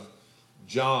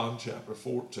John chapter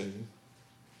 14,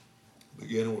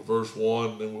 beginning with verse 1,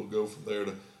 and then we'll go from there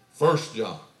to 1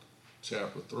 John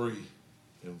chapter 3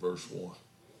 and verse 1.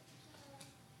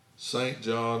 St.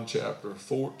 John chapter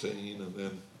 14 and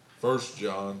then 1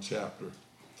 John chapter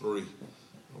 3.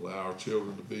 Allow our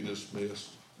children to be dismissed.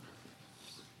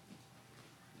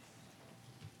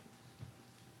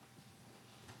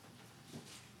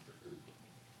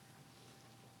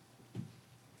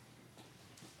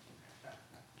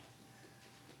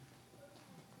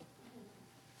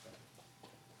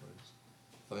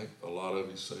 I think a lot of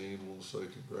you seen. I want to say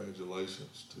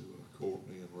congratulations to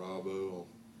Courtney and Robbo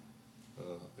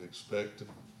on expecting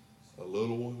a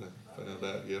little one, and found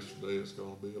out yesterday it's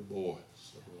going to be a boy.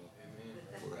 So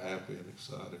we're happy and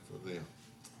excited for them.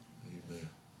 Amen.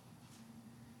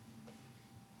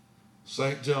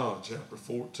 St. John chapter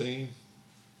 14,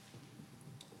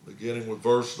 beginning with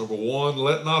verse number 1.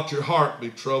 Let not your heart be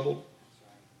troubled.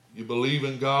 You believe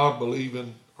in God,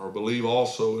 believe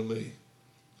also in me.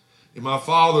 In my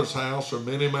Father's house are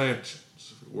many mansions.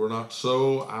 If it were not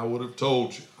so, I would have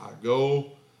told you. I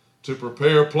go to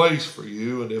prepare a place for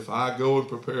you, and if I go and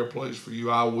prepare a place for you,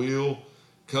 I will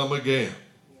come again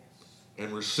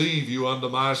and receive you unto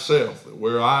myself, that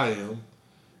where I am,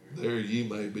 there ye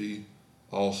may be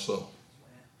also.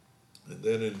 And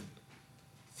then in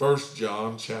 1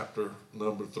 John chapter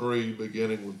number 3,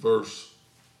 beginning with verse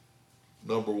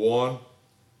number 1,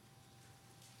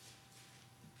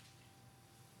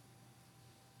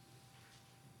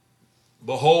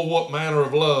 behold, what manner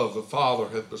of love the Father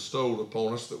hath bestowed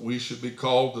upon us, that we should be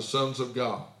called the sons of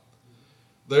God.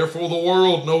 Therefore the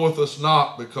world knoweth us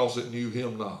not, because it knew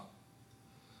him not.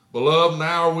 Beloved,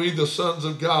 now are we the sons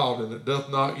of God, and it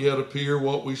doth not yet appear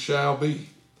what we shall be.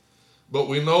 But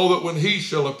we know that when he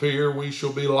shall appear, we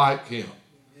shall be like him,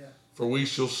 for we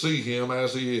shall see him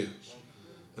as he is.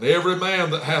 And every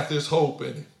man that hath this hope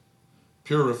in him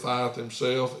purifieth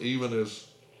himself, even as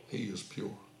he is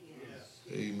pure.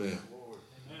 Amen.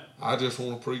 I just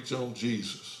want to preach on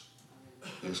Jesus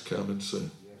is coming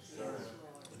soon.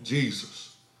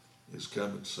 Jesus is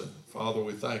coming soon. Father,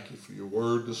 we thank you for your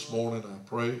word this morning. I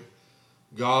pray,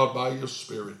 God, by your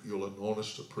Spirit, you'll anoint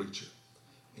us to preach it.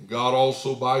 And God,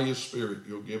 also by your Spirit,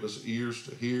 you'll give us ears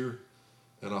to hear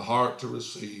and a heart to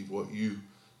receive what you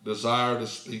desire to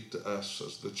speak to us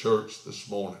as the church this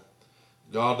morning.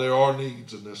 God, there are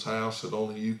needs in this house that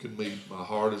only you can meet. My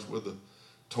heart is with the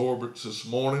Torberts this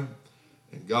morning.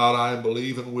 And God, I am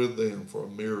believing with them for a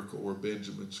miracle where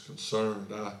Benjamin's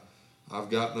concerned. I've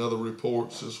gotten other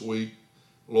reports this week,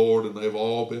 Lord, and they've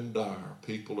all been dire.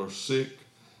 People are sick.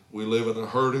 We live in a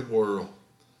hurting world.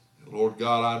 And Lord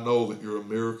God, I know that you're a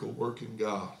miracle-working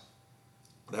God.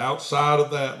 But outside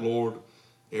of that, Lord,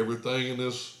 everything in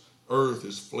this earth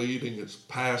is fleeting, it's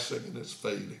passing, and it's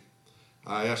fading.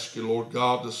 I ask you, Lord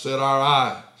God, to set our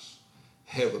eyes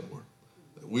heavenward,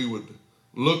 that we would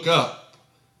look up,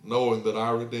 knowing that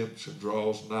our redemption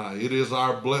draws nigh. It is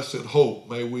our blessed hope.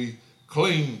 May we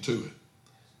cling to it.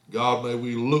 God, may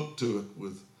we look to it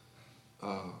with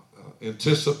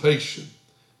anticipation,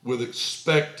 with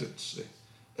expectancy,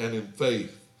 and in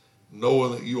faith,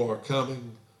 knowing that you are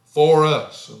coming for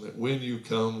us, and that when you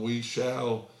come, we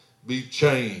shall be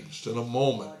changed in a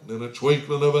moment, in a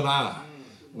twinkling of an eye.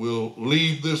 We'll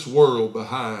leave this world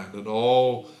behind, and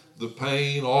all the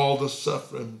pain, all the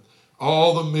suffering,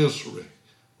 all the misery,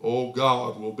 oh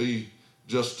God, will be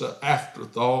just an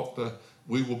afterthought.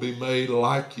 We will be made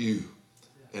like you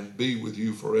and be with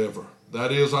you forever.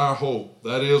 That is our hope.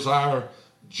 That is our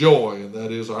joy, and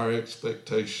that is our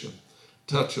expectation.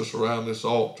 Touch us around this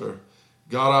altar.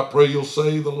 God, I pray you'll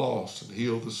save the lost and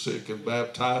heal the sick and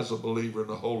baptize the believer in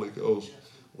the Holy Ghost.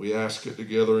 We ask it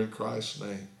together in Christ's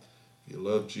name. If you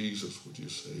love Jesus, would you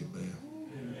say amen?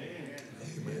 Amen.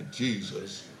 Amen.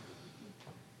 Jesus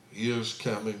is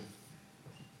coming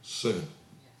soon.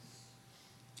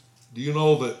 Do you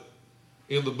know that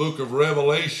in the book of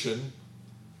Revelation,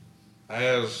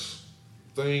 as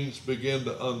things begin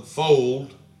to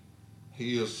unfold,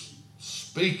 he is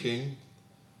speaking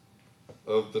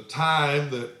of the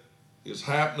time that is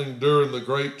happening during the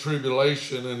Great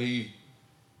Tribulation, and he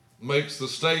makes the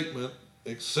statement,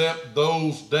 except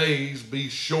those days be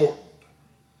shortened,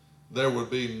 there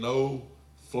would be no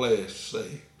flesh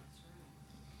saved.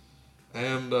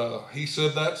 And he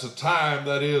said that's a time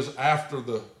that is after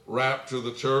the rapture of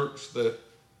the church, that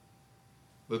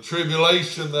the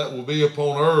tribulation that will be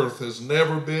upon earth has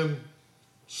never been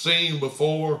seen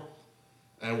before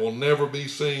and will never be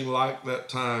seen like that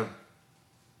time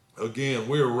again.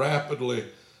 We're rapidly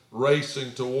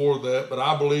racing toward that, but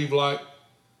I believe, like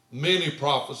many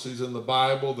prophecies in the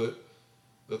Bible, that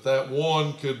that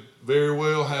one could very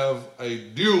well have a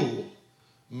dual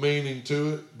meaning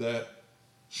to it, that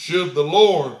should the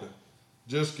Lord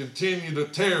just continue to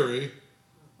tarry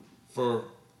for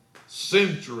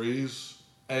centuries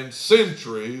and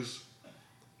centuries,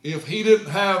 if he didn't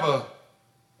have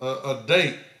a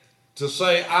date to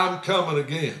say, I'm coming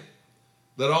again,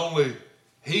 that only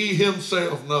he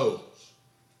himself knows.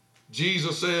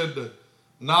 Jesus said,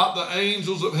 not the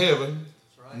angels of heaven,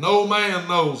 no man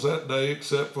knows that day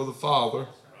except for the Father.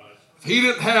 If he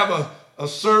didn't have a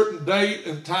certain date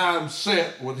and time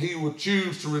set when he would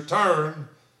choose to return,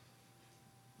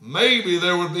 maybe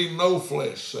there would be no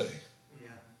flesh saved.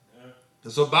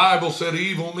 As the Bible said,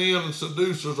 evil men and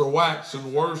seducers are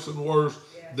waxing worse and worse,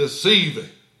 deceiving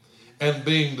and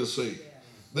being deceived.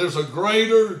 There's a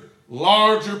greater,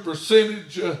 larger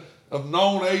percentage of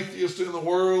known atheists in the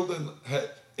world than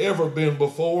had ever been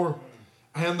before.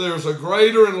 And there's a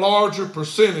greater and larger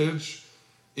percentage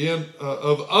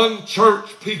of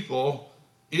unchurched people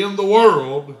in the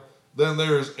world than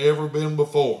there has ever been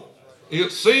before.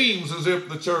 It seems as if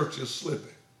the church is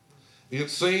slipping. It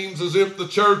seems as if the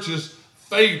church is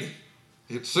fading.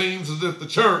 It seems as if the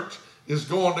church is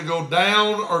going to go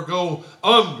down or go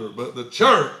under, but the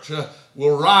church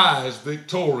will rise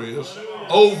victorious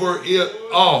over it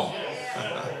all.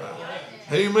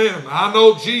 Amen. I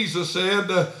know Jesus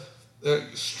said,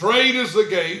 straight is the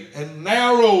gate and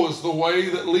narrow is the way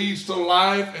that leads to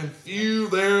life, and few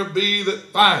there be that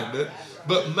find it.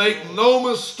 But make no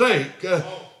mistake,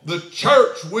 the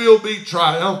church will be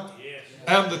triumphant,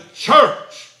 and the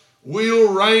church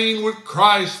will reign with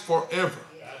Christ forever.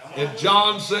 And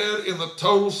John said, in the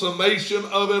total summation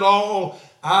of it all,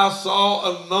 I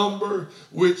saw a number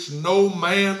which no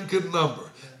man could number.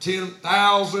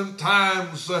 10,000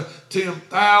 times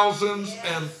 10,000s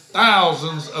and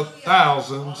thousands of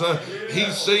thousands.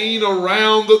 He's seen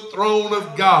around the throne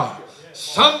of God.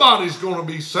 Somebody's going to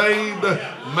be saved.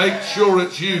 Make sure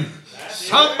it's you.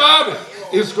 Somebody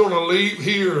is going to leave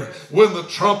here when the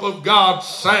trump of God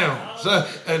sounds,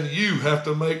 and you have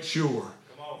to make sure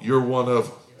you're one of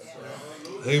them.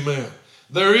 Amen.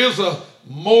 There is a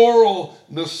moral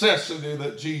necessity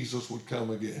that Jesus would come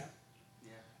again.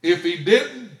 If he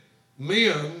didn't,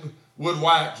 men would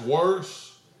wax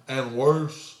worse and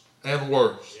worse and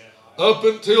worse, up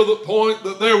until the point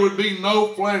that there would be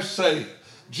no flesh saved.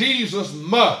 Jesus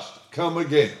must come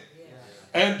again.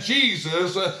 And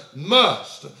Jesus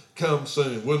must come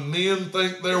soon. When men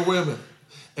think they're women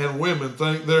and women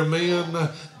think they're men,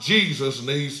 Jesus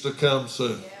needs to come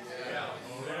soon.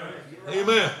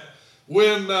 Amen.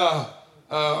 When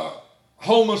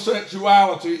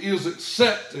homosexuality is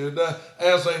accepted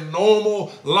as a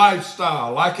normal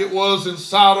lifestyle, like it was in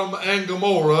Sodom and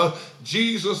Gomorrah,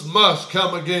 Jesus must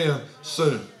come again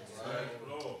soon.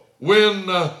 When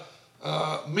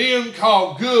men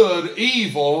call good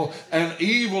evil, and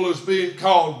evil is being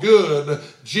called good,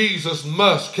 Jesus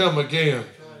must come again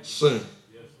soon.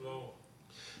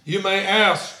 You may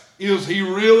ask, is he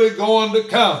really going to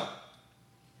come?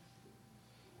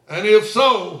 And if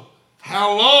so,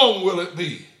 how long will it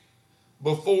be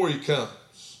before he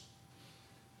comes?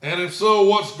 And if so,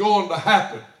 what's going to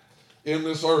happen in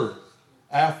this earth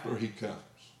after he comes?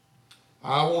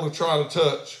 I want to try to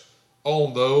touch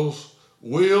on those.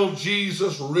 Will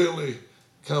Jesus really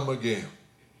come again?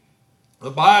 The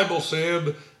Bible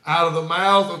said, out of the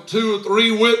mouth of 2 or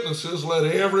 3 witnesses, let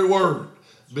every word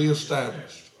be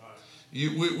established.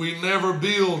 We never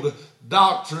build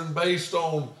doctrine based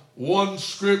on one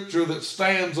scripture that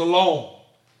stands alone.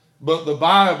 But the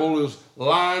Bible is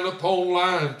line upon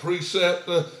line, precept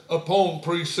upon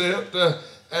precept.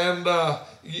 And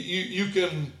you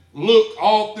can look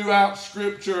all throughout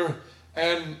Scripture,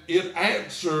 and it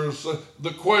answers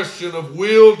the question of,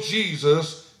 will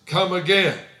Jesus come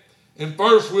again? And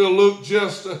first we'll look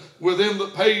just within the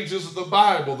pages of the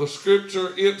Bible, the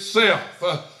Scripture itself,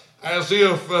 as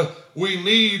if we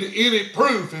need any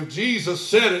proof. If Jesus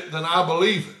said it, then I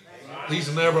believe it.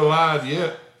 He's never lied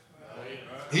yet.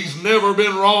 He's never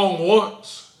been wrong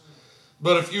once.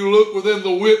 But if you look within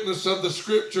the witness of the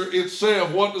Scripture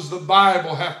itself, what does the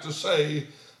Bible have to say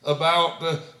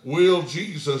about will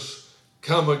Jesus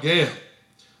come again?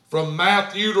 From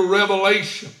Matthew to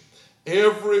Revelation,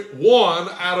 every one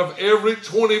out of every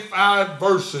 25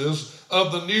 verses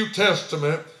of the New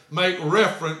Testament make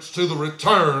reference to the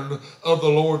return of the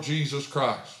Lord Jesus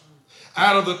Christ.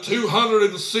 Out of the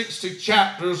 260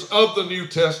 chapters of the New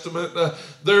Testament,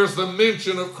 there's the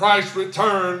mention of Christ's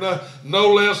return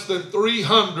no less than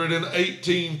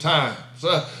 318 times.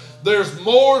 There's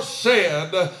more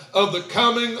said of the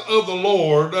coming of the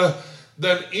Lord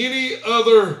than any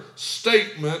other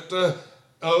statement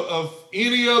of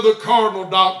any other cardinal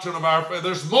doctrine of our faith.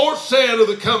 There's more said of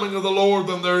the coming of the Lord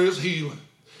than there is healing.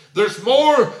 There's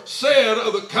more said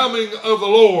of the coming of the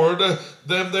Lord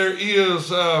than there is,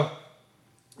 the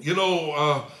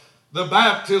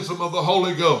baptism of the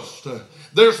Holy Ghost.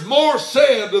 There's more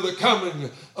said of the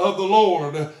coming of the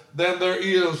Lord than there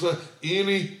is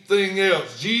anything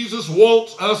else. Jesus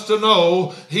wants us to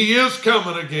know He is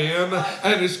coming again,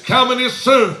 and His coming is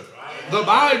soon. The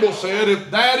Bible said if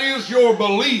that is your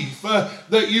belief,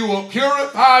 that you will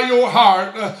purify your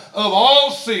heart of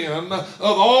all sin, of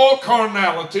all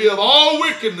carnality, of all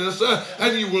wickedness,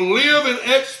 and you will live in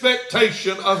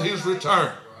expectation of His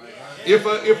return. If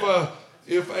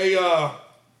a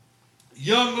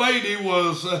young lady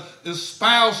was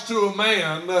espoused to a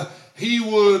man, he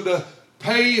would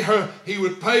pay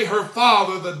her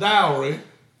father the dowry.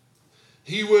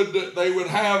 They would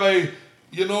have a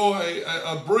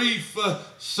brief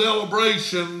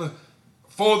celebration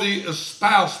for the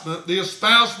espousement. The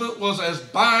espousement was as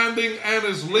binding and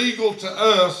as legal to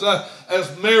us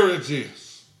as marriage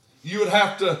is. You would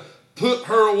have to put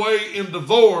her away in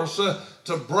divorce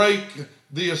to break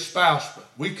the espousement.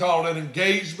 We call it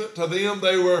engagement. To them,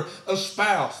 they were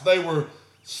espoused. They were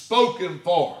spoken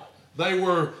for. They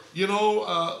were,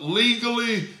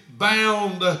 legally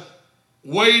bound,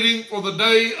 waiting for the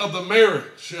day of the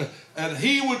marriage. And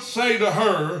he would say to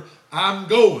her, I'm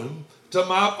going to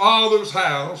my father's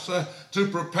house to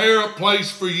prepare a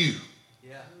place for you.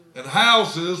 Yeah. And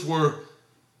houses were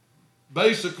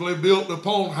basically built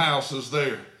upon houses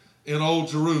there in Old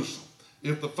Jerusalem.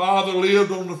 If the father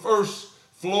lived on the first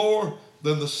floor,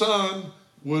 then the son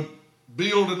would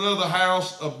build another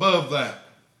house above that.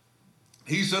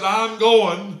 He said, I'm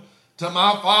going to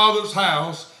my father's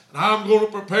house, and I'm going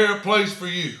to prepare a place for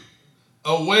you,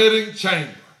 a wedding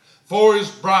chamber for his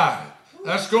bride.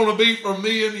 That's going to be for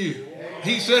me and you.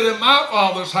 He said, in my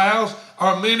father's house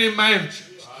are many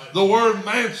mansions. The word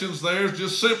mansions there is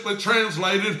just simply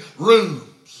translated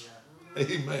rooms.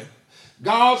 Amen.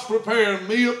 God's preparing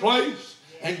me a place,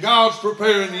 and God's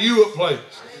preparing you a place.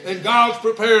 And God's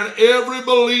preparing every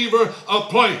believer a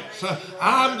place.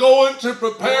 I'm going to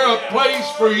prepare a place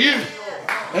for you.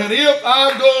 And if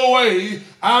I go away,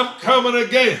 I'm coming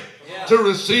again to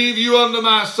receive you unto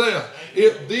myself.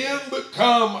 It then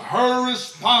become her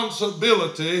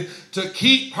responsibility to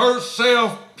keep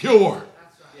herself pure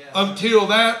until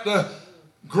that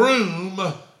groom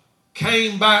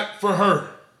came back for her.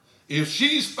 If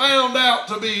she's found out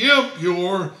to be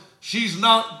impure,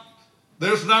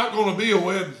 there's not going to be a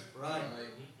wedding. Right.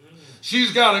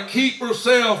 She's got to keep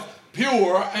herself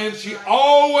pure, and she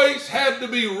always had to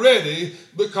be ready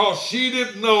because she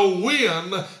didn't know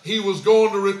when he was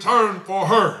going to return for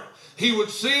her. He would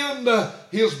send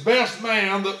his best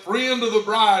man, the friend of the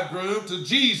bridegroom, to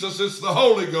Jesus. It's the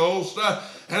Holy Ghost.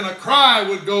 And a cry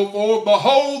would go forth,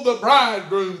 behold, the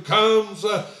bridegroom comes.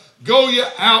 Go ye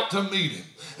out to meet him.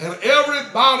 And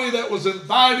everybody that was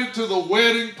invited to the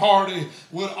wedding party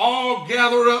would all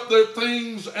gather up their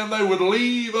things, and they would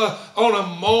leave on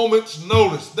a moment's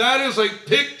notice. That is a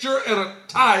picture and a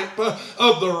type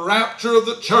of the rapture of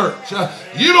the church.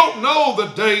 You don't know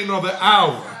the day nor the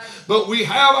hour, but we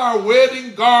have our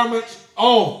wedding garments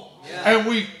on, and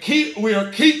we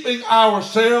are keeping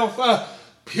ourselves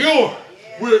pure.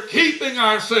 We're keeping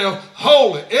ourselves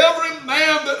holy. Every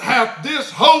man that hath this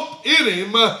hope in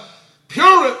him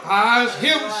purifies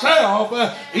himself,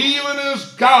 even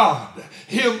as God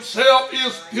himself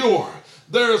is pure.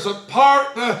 There's a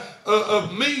part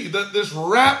of me that this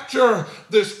rapture,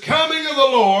 this coming of the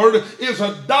Lord, is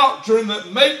a doctrine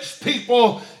that makes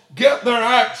people get their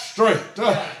act straight.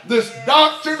 This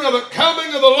doctrine of the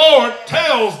coming of the Lord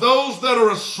tells those that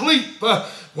are asleep,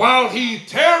 while he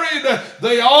tarried,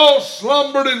 they all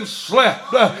slumbered and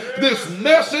slept. This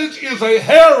message is a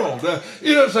herald.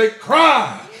 It is a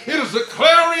cry. It is the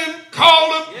clarion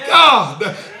call of God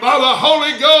by the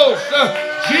Holy Ghost.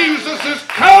 Jesus is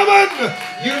coming.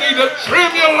 You need to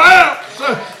trim your lamps.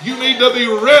 You need to be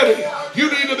ready.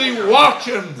 You need to be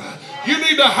watching. You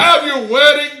need to have your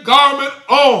wedding garment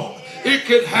on. It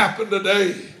could happen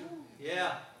today.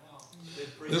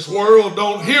 This world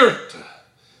don't hear it.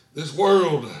 This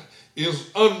world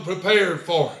is unprepared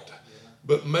for it.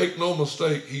 But make no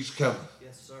mistake, he's coming.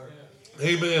 Yes, sir.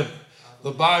 Amen.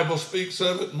 The Bible speaks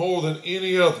of it more than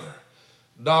any other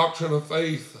doctrine of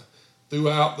faith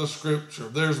throughout the Scripture.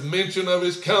 There's mention of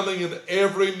his coming in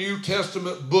every New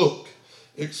Testament book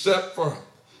except for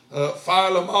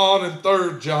Philemon and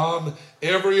 3 John.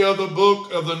 Every other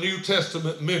book of the New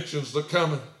Testament mentions the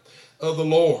coming of the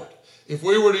Lord. If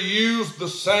we were to use the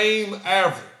same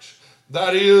average,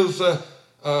 that is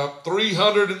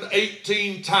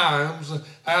 318 times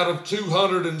out of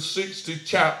 260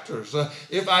 chapters.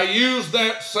 If I use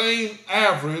that same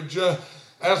average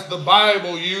as the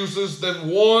Bible uses, then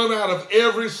 1 out of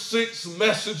every 6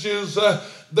 messages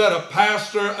that a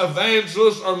pastor,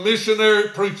 evangelist, or missionary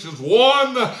preaches,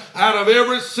 1 out of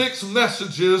every 6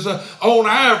 messages on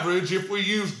average, if we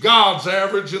use God's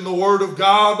average in the Word of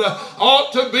God,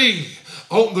 ought to be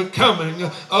on the coming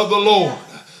of the Lord.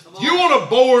 You want to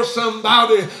bore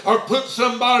somebody or put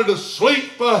somebody to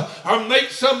sleep or make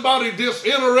somebody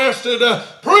disinterested,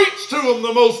 preach to them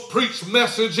the most preached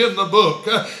message in the book.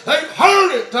 They've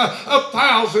heard it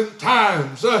 1,000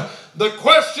 times. The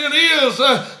question is,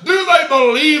 do they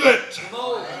believe it?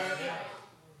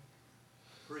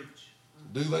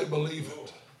 Do they believe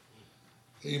it?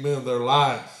 Amen. Their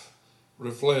life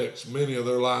reflects, many of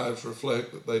their lives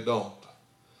reflect that they don't.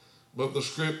 But the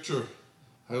Scripture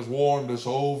has warned us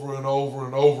over and over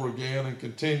and over again, and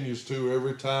continues to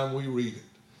every time we read it.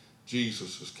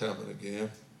 Jesus is coming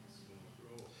again.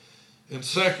 And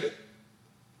second,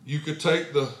 you could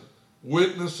take the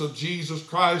witness of Jesus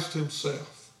Christ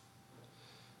himself.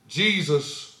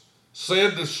 Jesus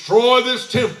said, destroy this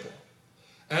temple,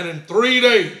 and in 3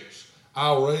 days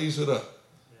I'll raise it up.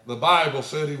 The Bible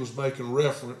said he was making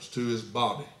reference to his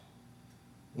body,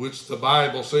 which the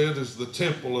Bible said is the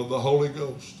temple of the Holy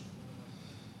Ghost.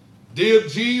 Did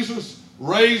Jesus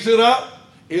raise it up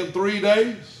in 3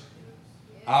 days?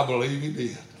 I believe he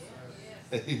did.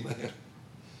 Amen.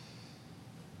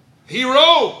 He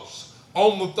rose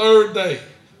on the 3rd day,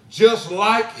 just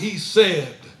like he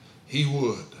said he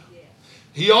would.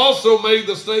 He also made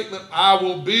the statement, I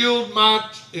will build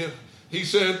he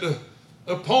said,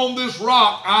 upon this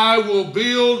rock I will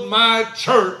build my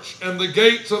church, and the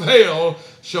gates of hell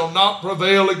shall not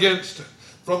prevail against it.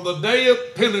 From the day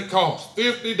of Pentecost,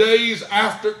 50 days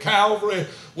after Calvary,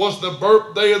 was the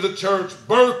birthday of the church,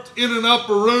 birthed in an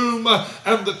upper room,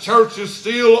 and the church is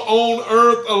still on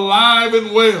earth alive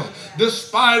and well,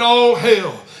 despite all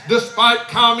hell, despite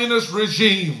communist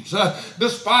regimes,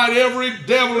 despite every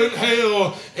devil in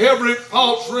hell, every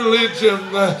false religion,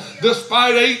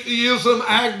 despite atheism,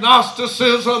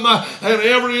 agnosticism, and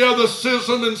every other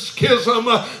schism and schism,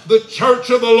 the church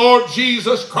of the Lord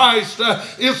Jesus Christ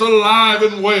is alive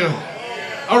and well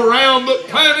around the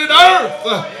planet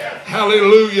Earth.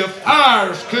 Hallelujah.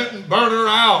 Fires couldn't burn her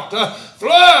out.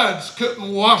 Floods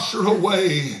couldn't wash her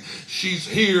away. She's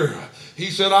here. He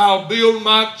said, I'll build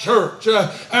my church,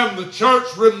 and the church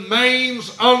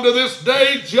remains unto this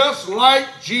day just like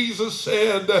Jesus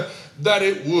said that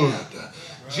it would.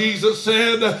 Jesus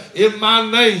said, in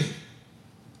my name,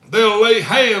 they'll lay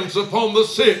hands upon the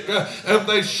sick, and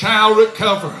they shall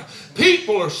recover.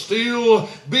 People are still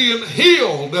being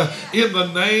healed in the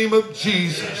name of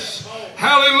Jesus.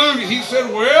 Hallelujah. He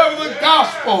said, wherever the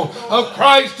gospel of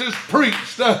Christ is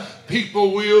preached,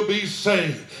 people will be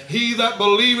saved. He that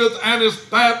believeth and is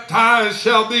baptized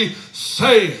shall be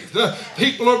saved.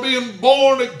 People are being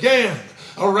born again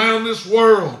around this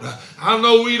world. I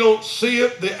know we don't see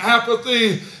it. The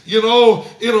apathy,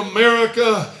 in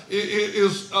America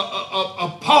is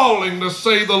appalling, to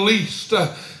say the least.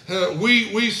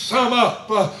 We sum up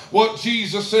what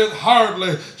Jesus said,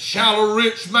 hardly shall a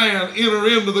rich man enter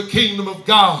into the kingdom of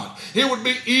God. It would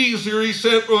be easier, he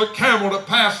said, for a camel to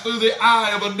pass through the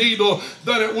eye of a needle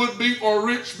than it would be for a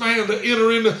rich man to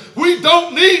enter into. We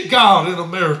don't need God in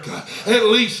America, at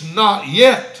least not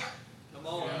yet. Come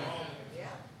on.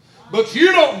 But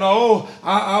you don't know.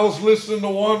 I was listening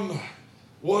to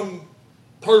one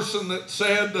person that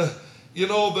said, that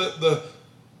the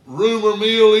rumor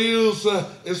mill is,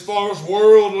 as far as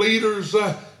world leaders,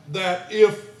 that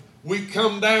if we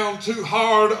come down too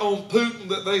hard on Putin,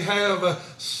 that they have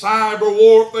cyber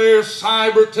warfare,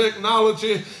 cyber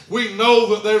technology. We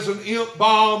know that there's an imp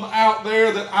bomb out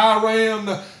there that Iran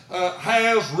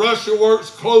has. Russia works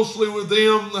closely with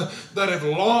them, that have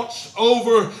launched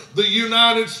over the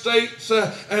United States,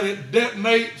 and it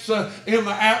detonates in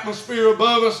the atmosphere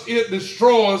above us. It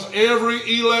destroys every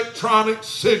electronic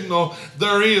signal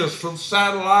there is from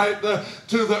satellite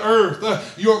to the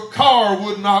earth. Your car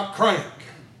would not crank.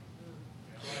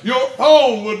 Your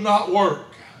phone would not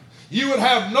work. You would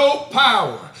have no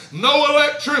power, no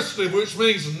electricity, which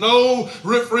means no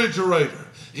refrigerator.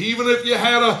 Even if you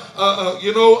had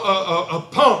a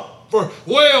pump for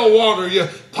well water, your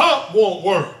pump won't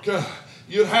work.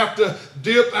 You'd have to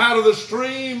dip out of the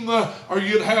stream, or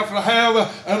you'd have to have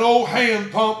an old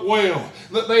hand pump well.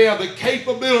 That they have the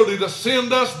capability to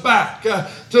send us back to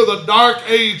the dark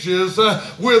ages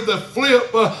with the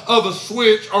flip of a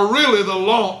switch, or really the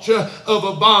launch of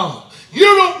a bomb. You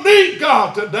don't need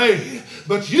God today,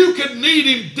 but you could need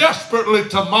him desperately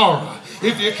tomorrow.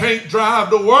 If you can't drive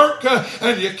to work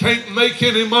and you can't make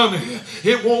any money,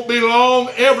 it won't be long.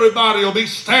 Everybody will be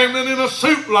standing in a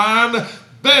soup line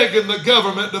begging the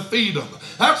government to feed them.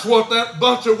 That's what that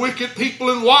bunch of wicked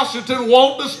people in Washington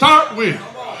want to start with.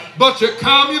 Bunch of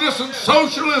communists and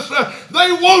socialists,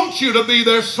 they want you to be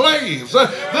their slaves.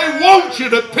 They want you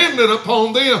dependent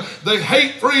upon them. They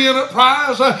hate free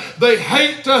enterprise. They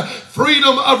hate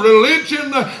freedom of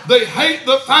religion. They hate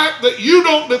the fact that you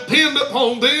don't depend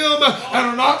upon them and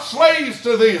are not slaves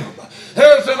to them.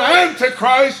 There's an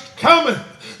Antichrist coming.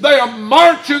 They are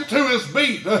marching to his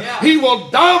beat. He will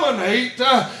dominate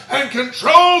and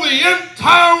control the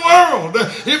entire world.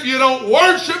 If you don't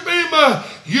worship him,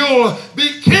 you'll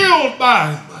be killed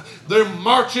by him. They're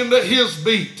marching to his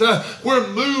beat. We're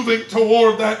moving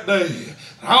toward that day.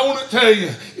 I want to tell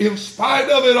you, in spite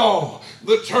of it all,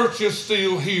 the church is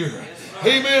still here.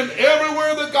 Amen.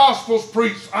 Everywhere the gospel's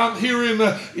preached, I'm hearing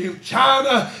in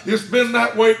China, it's been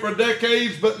that way for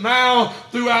decades, but now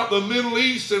throughout the Middle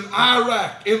East, in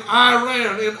Iraq, in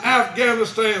Iran, in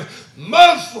Afghanistan,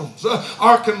 Muslims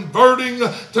are converting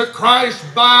to Christ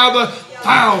by the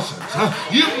thousands.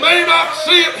 You may not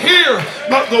see it here,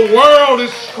 but the world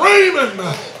is screaming,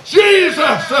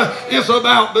 Jesus is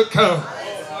about to come.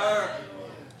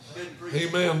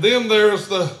 Amen. Then there's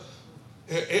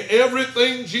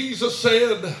everything Jesus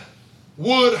said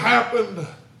would happen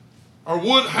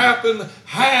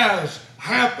has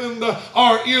happened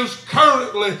or is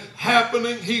currently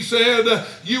happening. He said,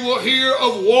 you will hear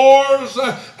of wars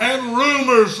and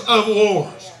rumors of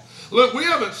wars. Look, we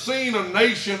haven't seen a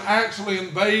nation actually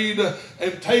invade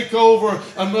and take over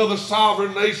another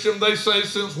sovereign nation, they say,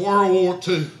 since World War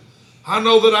II. I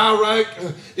know that Iraq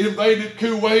invaded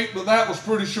Kuwait, but that was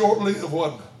pretty short-lived,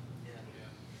 wasn't it?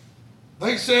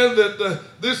 They said that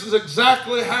this is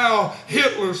exactly how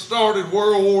Hitler started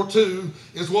World War II,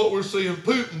 is what we're seeing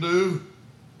Putin do.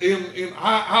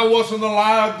 I wasn't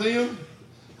alive then.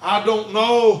 I don't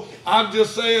know. I'm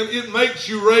just saying it makes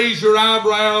you raise your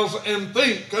eyebrows and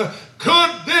think,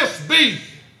 could this be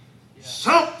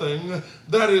something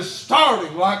that is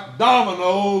starting like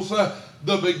dominoes,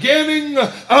 the beginning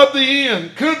of the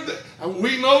end?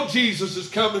 We know Jesus is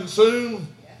coming soon.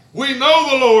 We know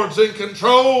the Lord's in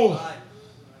control.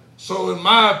 So in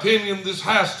my opinion, this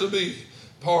has to be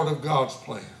part of God's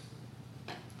plan.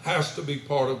 Has to be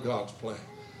part of God's plan.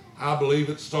 I believe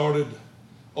it started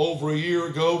over a year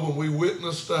ago when we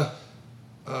witnessed,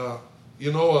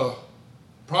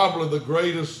 probably the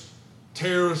greatest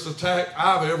terrorist attack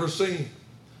I've ever seen.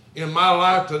 In my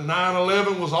life, that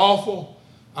 9/11 was awful.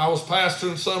 I was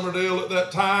pastoring Summerdale at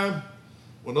that time.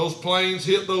 When those planes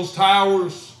hit those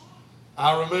towers,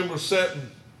 I remember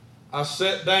I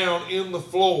sat down in the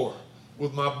floor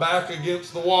with my back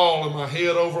against the wall and my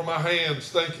head over my hands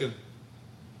thinking,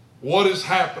 what is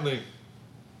happening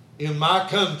in my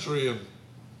country? And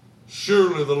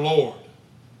surely the Lord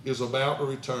is about to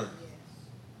return.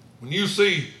 When you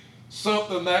see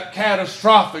something that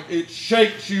catastrophic, it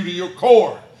shakes you to your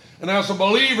core. And as a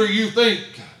believer, you think,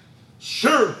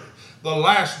 surely the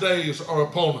last days are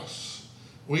upon us.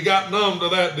 We got numb to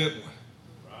that, didn't we?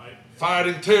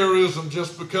 Fighting terrorism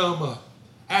just become an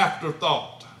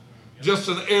afterthought, just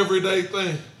an everyday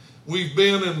thing. We've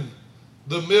been in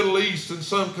the Middle East in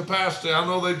some capacity. I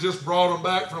know they just brought them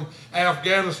back from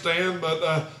Afghanistan,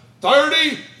 but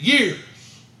 30 years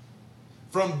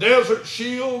from Desert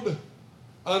Shield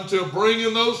until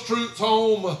bringing those troops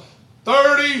home,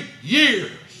 30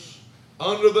 years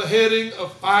under the heading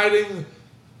of fighting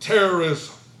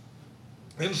terrorism.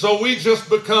 And so we just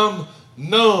become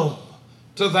numb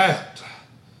to that.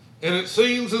 And it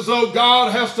seems as though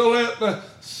God has to let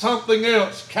something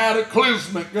else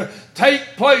cataclysmic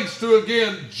take place to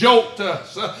again jolt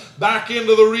us back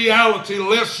into the reality,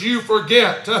 lest you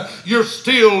forget you're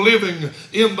still living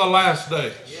in the last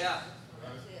days. Yeah.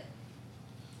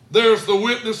 There's the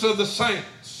witness of the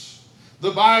saints.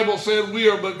 The Bible said we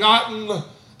are begotten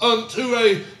unto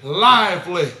a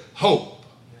lively hope.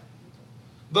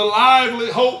 The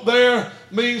lively hope there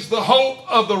means the hope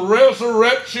of the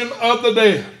resurrection of the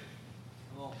dead.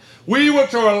 We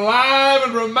which are alive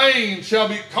and remain shall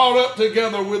be caught up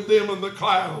together with them in the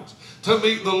clouds to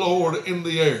meet the Lord in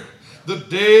the air. The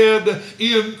dead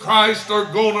in Christ are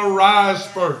going to rise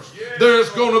first.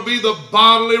 There's going to be the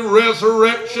bodily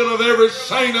resurrection of every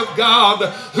saint of God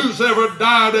who's ever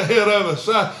died ahead of us.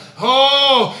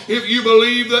 If you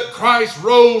believe that Christ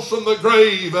rose from the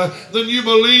grave, then you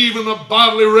believe in the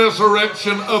bodily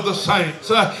resurrection of the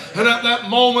saints. And at that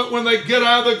moment when they get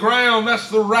out of the ground, that's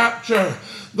the rapture.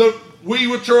 We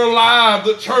which are alive,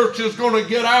 the church is going to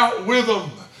get out with them.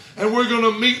 and we're going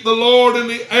to meet the Lord in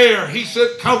the air. He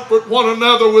said, comfort one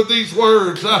another with these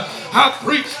words. I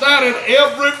preach that at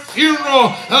every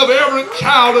funeral of every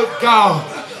child of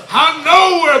God. I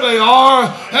know where they are,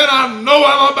 and I know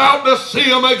I'm about to see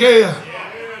them again.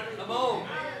 Come on.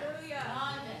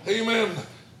 Amen.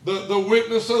 The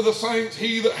witness of the saints,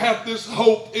 he that hath this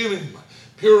hope in him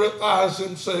purifies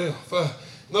himself.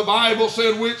 The Bible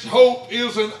said, which hope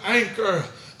is an anchor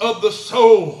of the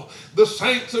soul. The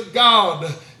saints of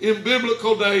God in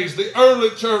biblical days, the early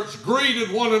church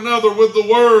greeted one another with the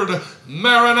word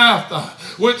Maranatha,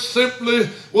 which simply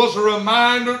was a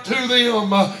reminder to them,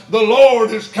 the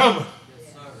Lord is coming.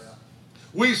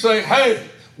 We say, hey,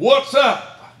 what's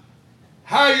up?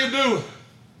 How you doing?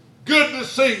 Good to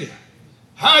see you.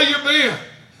 How you been?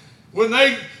 When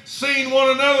they seen one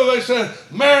another, they said,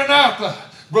 Maranatha,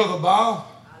 Brother Bob.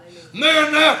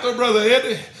 Maranatha, Brother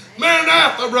Eddie.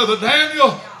 Maranatha, Brother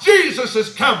Daniel. Jesus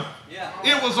is coming.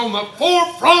 It was on the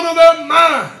forefront of their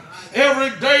mind every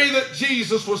day that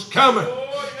Jesus was coming.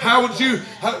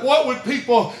 What would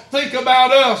people think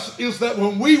about us is that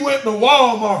when we went to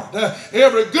Walmart,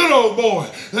 every good old boy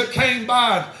that came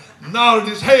by nodded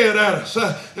his head at us,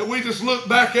 and we just looked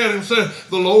back at him and said,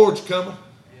 the Lord's coming.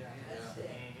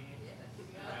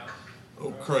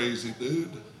 Oh, crazy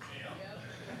dude.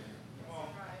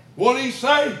 What did he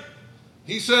say?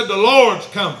 He said, the Lord's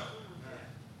coming.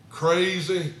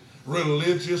 Crazy,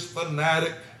 religious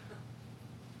fanatic.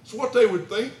 That's what they would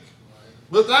think.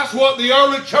 But that's what the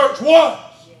early church was.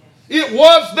 It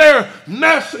was their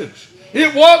message.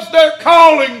 It was their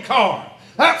calling card.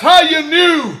 That's how you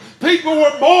knew people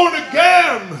were born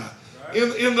again.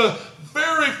 In the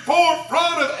very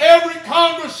forefront of every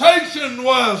conversation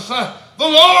was, the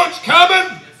Lord's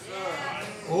coming.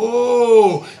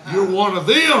 Oh, you're one of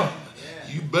them.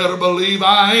 You better believe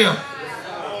I am.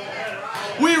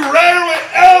 We rarely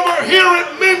ever hear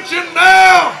it mentioned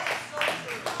now.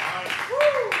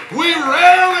 We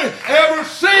rarely ever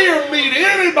see or meet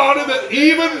anybody that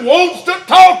even wants to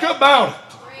talk about it.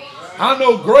 I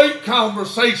know great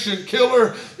conversation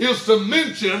killer is to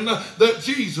mention that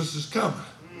Jesus is coming.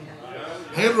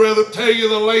 They'd rather tell you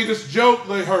the latest joke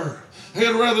they heard.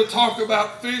 They'd rather talk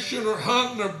about fishing or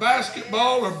hunting or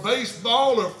basketball or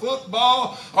baseball or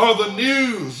football or the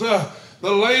news, the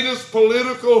latest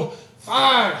political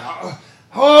fight.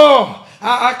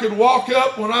 I could walk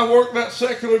up when I worked that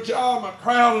secular job, a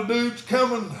crowd of dudes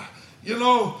coming,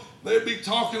 they'd be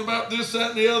talking about this,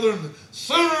 that, and the other, and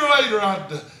sooner or later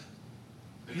I'd,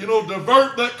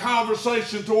 divert that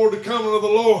conversation toward the coming of the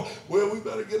Lord. Well, we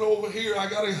better get over here. I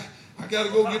gotta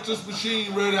go get this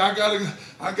machine ready. I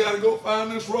gotta go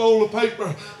find this roll of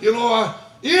paper.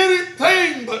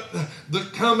 Anything but the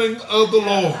coming of the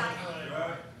Lord.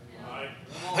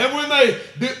 And when they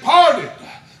departed,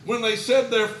 when they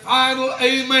said their final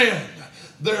amen,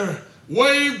 their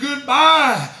wave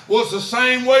goodbye was the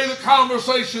same way the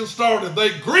conversation started.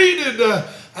 They greeted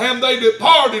and they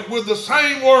departed with the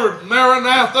same word,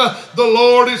 Maranatha, the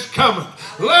Lord is coming.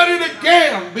 Let it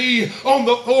again be on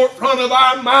the forefront of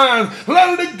our mind.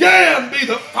 Let it again be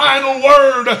the final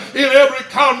word in every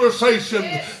conversation.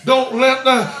 Don't let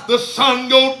the sun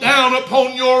go down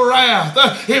upon your wrath.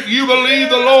 If you believe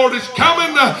the Lord is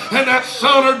coming and that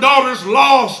son or daughter's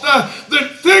lost, then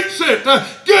fix it.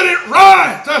 Get it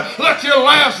right. Let your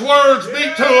last words be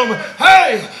to them,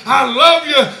 hey, I love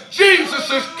you.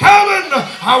 Jesus is coming.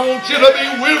 I want you to be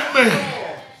with me.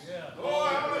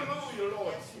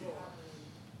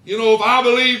 If I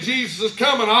believe Jesus is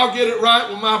coming, I'll get it right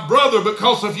with my brother,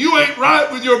 because if you ain't right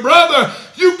with your brother,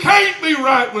 you can't be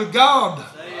right with God.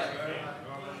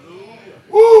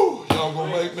 Woo! Y'all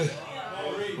gonna make me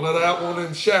let out one of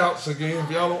them shouts again.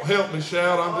 If y'all don't help me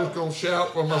shout, I'm just gonna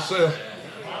shout for myself.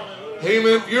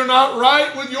 Amen. If you're not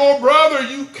right with your brother,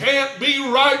 you can't be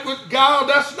right with God.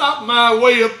 That's not my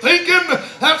way of thinking.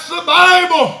 That's the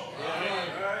Bible.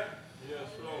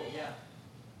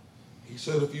 He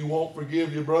said, if you won't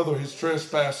forgive your brother his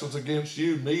trespasses against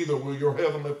you, neither will your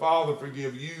heavenly Father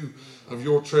forgive you of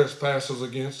your trespasses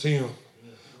against him.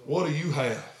 What do you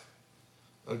have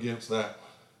against that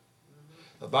one?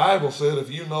 The Bible said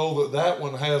if you know that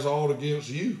one has aught against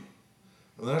you,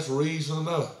 and that's reason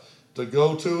enough to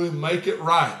go to him, make it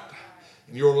right.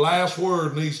 And your last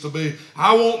word needs to be,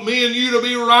 I want me and you to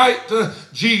be right.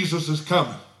 Jesus is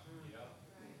coming.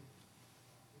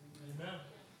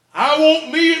 I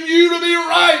want me and you to be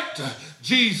right.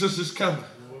 Jesus is coming.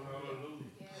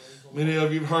 Many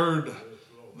of you have heard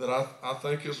that I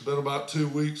think it's been about 2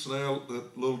 weeks now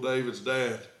that little David's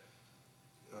dad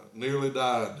nearly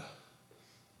died.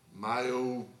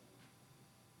 Myositis.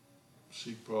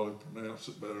 she probably pronounced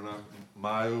it better than I can,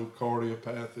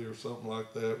 myocardiopathy or something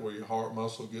like that, where your heart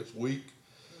muscle gets weak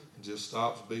and just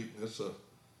stops beating.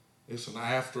 It's an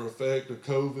after effect of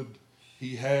COVID.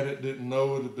 He had it, didn't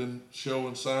know it, had been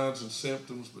showing signs and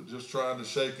symptoms, but just trying to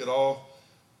shake it off.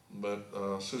 But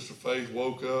Sister Faith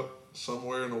woke up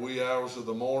somewhere in the wee hours of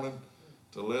the morning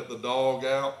to let the dog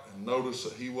out and noticed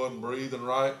that he wasn't breathing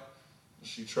right.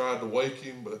 She tried to wake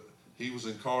him, but he was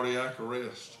in cardiac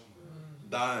arrest,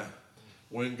 dying.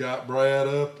 Went and got Brad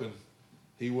up, and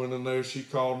he went in there. She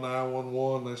called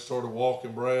 911. They started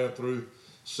walking Brad through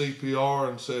CPR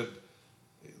and said,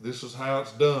 this is how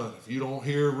it's done. If you don't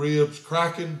hear ribs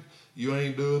cracking, you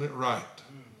ain't doing it right.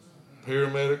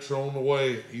 Paramedics are on the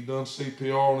way. He done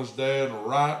CPR on his dad, and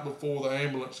right before the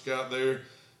ambulance got there,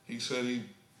 he said he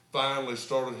finally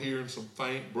started hearing some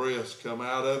faint breaths come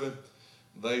out of him.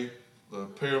 The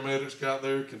paramedics got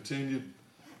there, continued.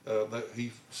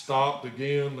 He stopped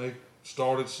again. They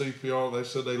started CPR. They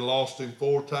said they lost him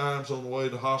 4 times on the way to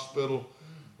the hospital.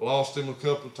 Lost him a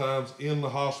couple of times in the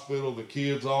hospital. The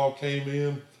kids all came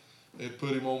in. They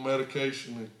put him on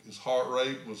medication. His heart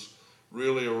rate was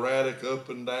really erratic, up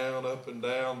and down, up and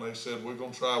down. They said, we're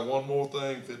going to try one more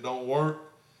thing. If it don't work,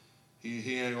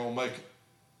 he ain't going to make it.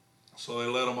 So they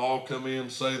let them all come in,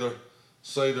 say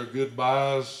their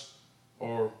goodbyes,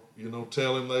 or,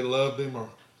 tell him they loved him, or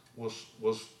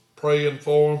was praying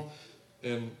for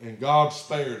him, and God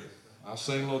spared him. I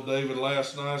seen little David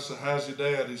last night. I said, how's your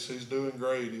dad? He said, he's doing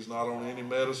great. He's not on any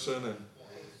medicine, and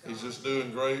he's just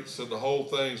doing great. He said, the whole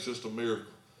thing's just a miracle.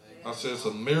 I said, it's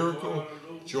a miracle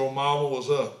that your mama was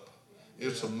up.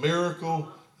 It's a miracle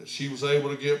that she was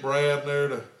able to get Brad there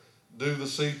to do the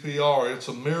CPR. It's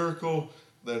a miracle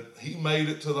that he made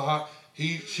it to the high.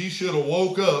 She should have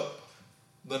woke up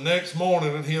the next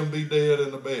morning and him be dead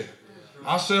in the bed.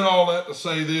 I said all that to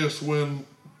say this. When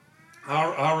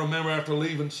I remember after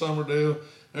leaving Summerdale,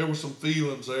 there were some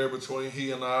feelings there between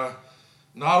he and I.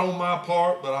 Not on my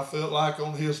part, but I felt like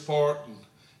on his part. And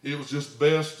it was just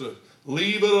best to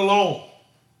leave it alone.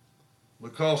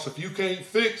 Because if you can't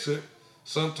fix it,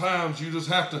 sometimes you just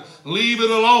have to leave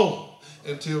it alone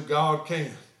until God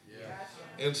can.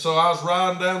 And so I was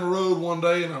riding down the road one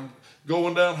day, and I'm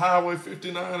going down Highway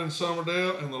 59 in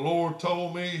Summerdale, and the Lord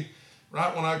told me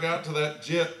right when I got to that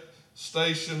jet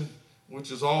station,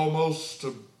 which is almost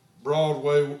to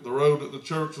Broadway, the road that the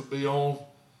church would be on.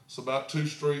 It's about 2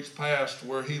 streets past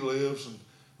where he lives. And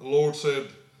the Lord said,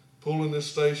 pull in this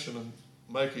station and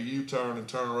make a U-turn and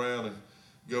turn around and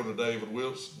go to David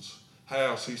Wilson's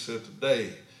house. He said,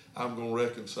 today I'm going to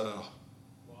reconcile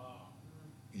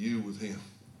you with him.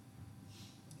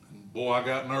 And boy, I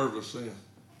got nervous then.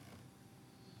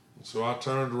 And so I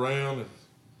turned around and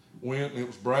went, and it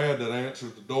was Brad that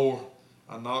answered the door.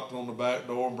 I knocked on the back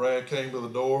door, and Brad came to the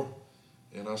door,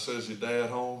 and I said, is your dad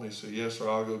home? He said, yes, sir,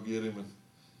 I'll go get him. And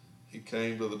he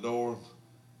came to the door,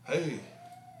 and, hey,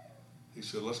 he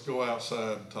said, let's go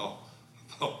outside and talk.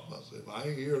 I thought to myself, I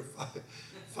ain't here to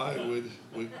fight with you.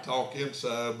 We can talk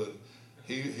inside, but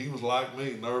he was like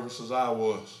me, nervous as I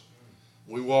was.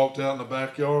 We walked out in the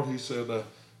backyard. He said,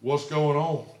 what's going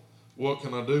on? What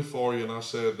can I do for you? And I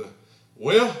said,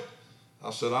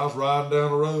 I was riding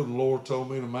down the road, and the Lord told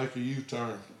me to make a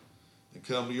U-turn and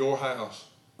come to your house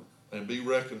and be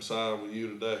reconciled with you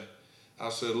today. I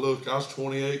said, look, I was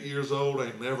 28 years old,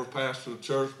 ain't never pastored a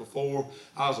church before.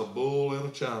 I was a bull in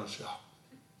a china shop.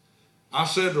 I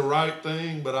said the right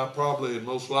thing, but I probably and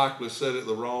most likely said it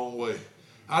the wrong way.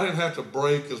 I didn't have to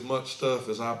break as much stuff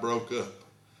as I broke up.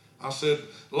 I said,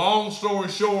 long story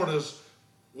short is,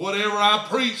 whatever I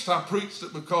preached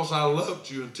it because I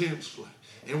loved you intensely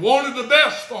and wanted the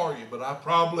best for you, but I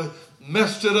probably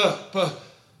messed it up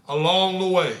along the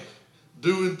way,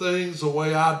 doing things the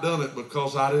way I done it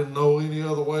because I didn't know any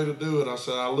other way to do it. I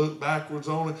said, I look backwards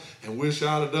on it and wish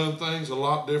I'd have done things a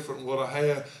lot different than what I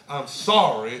had. I'm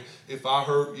sorry if I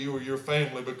hurt you or your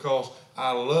family because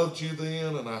I loved you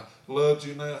then and I loved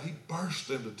you now. He burst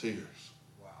into tears.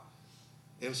 Wow.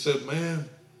 And said, man,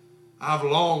 I've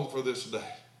longed for this day.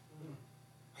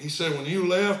 He said, when you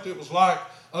left, it was like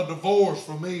a divorce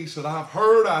for me. He said, I've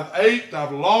heard, I've ached,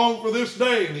 I've longed for this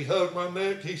day. And he hugged my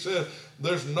neck. He said,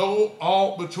 there's no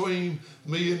aught between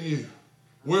me and you.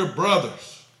 We're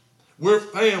brothers. We're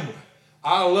family.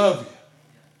 I love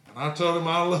you. And I told him,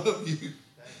 I love you.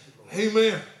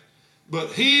 Amen. But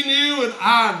he knew and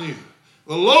I knew.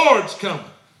 The Lord's coming.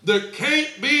 There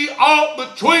can't be aught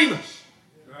between us.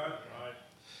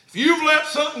 If you've let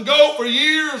something go for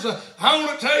years, I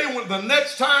want to tell you, the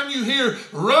next time you hear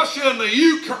Russia and the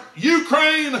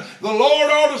Ukraine, the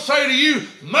Lord ought to say to you,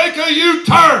 make a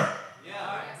U-turn.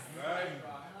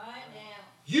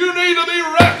 You need to be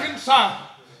reconciled reconcile.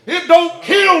 It don't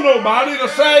kill nobody to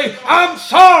say, I'm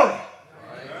sorry.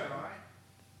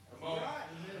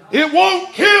 It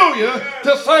won't kill you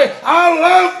to say, I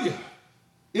love you.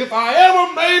 If I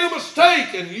ever made a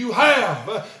mistake, and you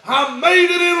have, I made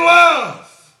it in love.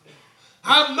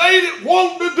 I made it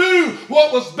wanting to do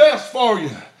what was best for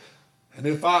you. And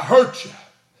if I hurt you,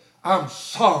 I'm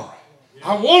sorry.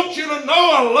 I want you to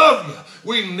know I love you.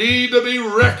 We need to be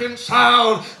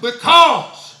reconciled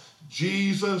because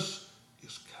Jesus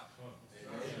is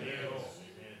coming.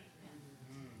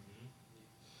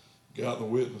 Got the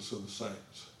witness of the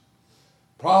saints.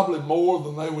 Probably more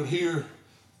than they would hear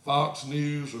Fox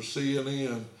News or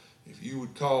CNN if you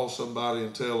would call somebody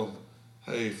and tell them,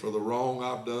 hey, for the wrong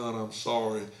I've done, I'm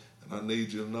sorry, and I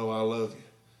need you to know I love you.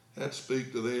 That'd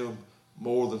speak to them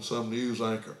more than some news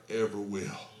anchor ever will.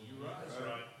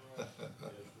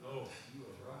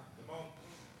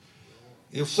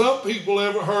 If some people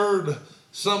ever heard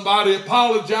somebody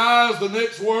apologize, the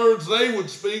next words they would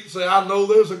speak, say, I know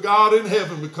there's a God in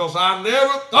heaven, because I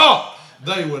never thought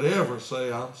they would ever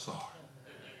say, I'm sorry.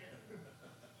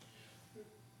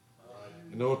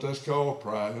 You know what that's called?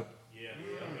 Pride.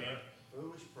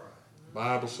 Foolish pride. The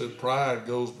Bible said pride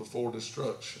goes before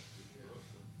destruction.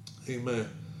 Amen.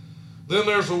 Then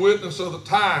there's a witness of the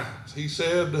times. He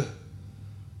said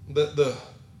that the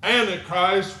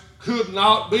Antichrist could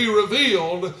not be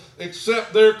revealed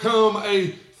except there come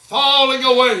a falling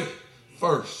away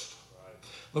first.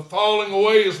 The falling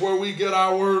away is where we get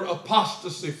our word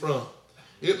apostasy from.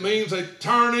 It means a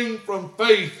turning from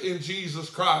faith in Jesus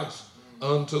Christ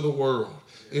unto the world.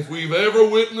 If we've ever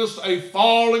witnessed a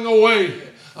falling away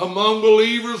among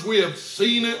believers, we have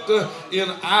seen it in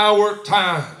our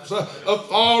times. A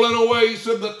falling away,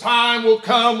 so the time will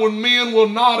come when men will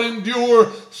not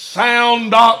endure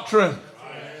sound doctrine,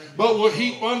 but will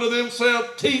heap unto themselves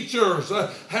teachers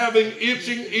having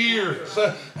itching ears,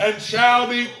 and shall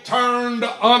be turned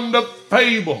unto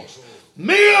fables.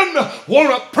 Men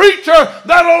want a preacher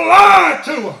that'll lie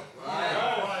to them.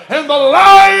 And the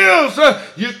lie is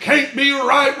you can't be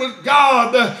right with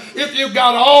God if you've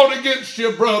got all against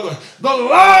your brother. The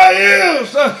lie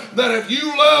is that if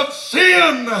you love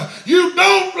sin, you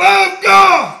don't love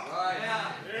God.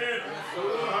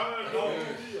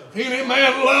 If any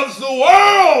man loves the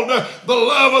world, the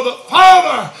love of the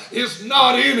Father is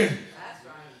not in him.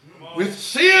 If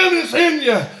sin is in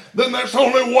you, then there's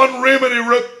only one remedy: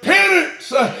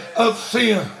 repentance of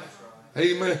sin.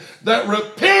 Amen. That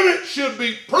repentance should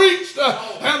be preached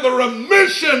and the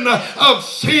remission of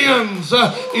sins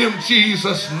in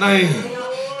Jesus' name.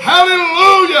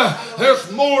 Hallelujah. There's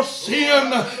more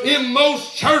sin in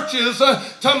most churches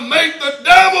to make the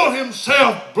devil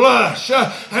himself blush.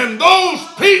 And those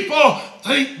people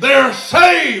think they're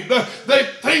saved. They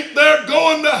think they're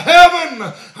going to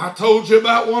heaven. I told you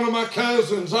about one of my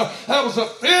cousins. I was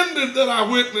offended that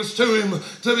I witnessed to him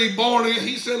to be born again.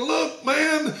 He said, look,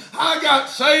 man, I got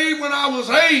saved when I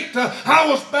was 8. I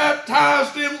was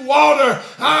baptized in water.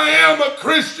 I am a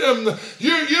Christian.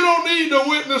 You don't need to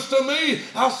witness to me.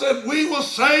 I said, we were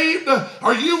saved,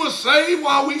 or you were saved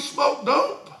while we smoked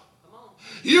dope.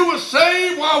 You were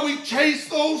saved while we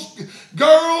chased those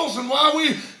girls and while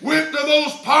we went to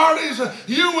those parties.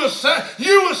 You were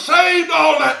saved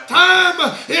all that time,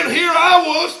 and here I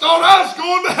was, thought I was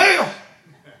going to hell.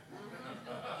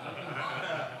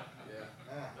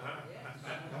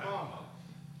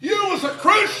 You was a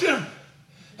Christian,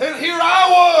 and here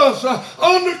I was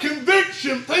under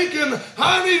conviction, thinking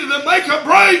I needed to make a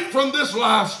break from this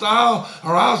lifestyle,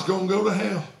 or I was going to go to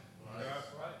hell.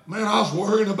 Man, I was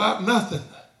worrying about nothing.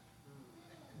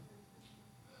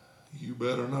 You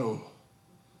better know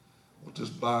what this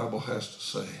Bible has to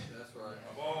say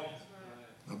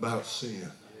about sin.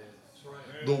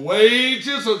 The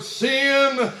wages of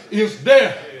sin is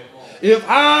death. If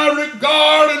I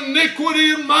regard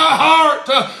iniquity in my heart,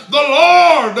 the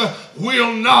Lord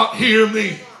will not hear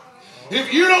me.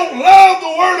 If you don't love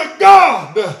the Word of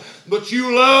God, but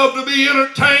you love to be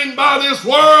entertained by this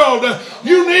world,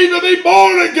 you need to be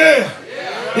born again.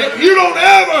 If you don't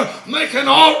ever make an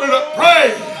altar to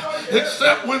pray,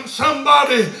 except when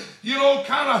somebody,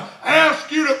 kind of asks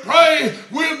you to pray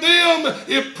with them,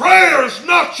 if prayer is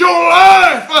not your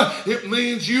life, it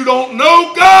means you don't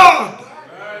know God.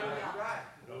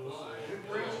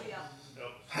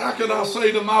 How can I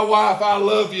say to my wife, I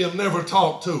love you, and never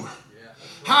talk to her?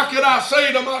 How can I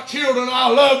say to my children, I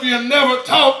love you, and never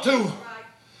talk to them?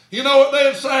 You know what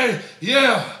they'd say?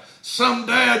 Yeah, some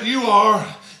dad you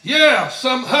are. Yeah,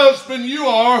 some husband you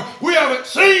are. We haven't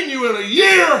seen you in a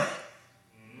year.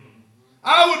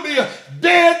 I would be a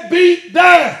deadbeat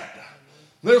dad.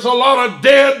 There's a lot of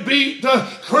deadbeat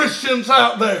Christians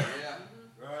out there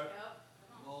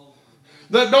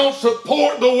that don't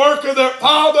support the work of their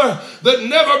father, that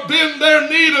never bend their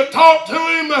knee to talk to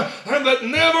him, and that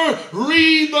never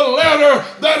read the letter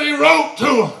that he wrote to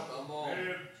them.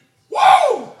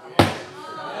 Whoa!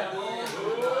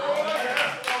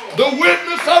 The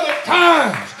witness of the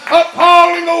times are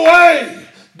falling away.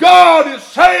 God is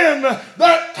saying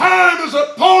that time is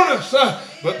upon us,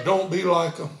 but don't be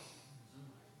like them.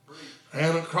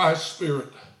 Antichrist's spirit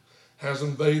has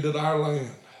invaded our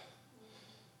land.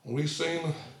 We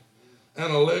seen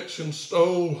an election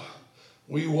stole.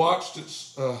 We watched it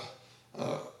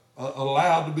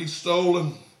allowed to be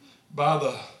stolen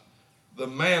by the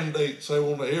mandates. They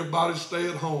want everybody to stay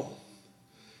at home.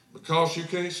 Because you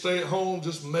can't stay at home,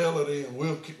 just mail it in.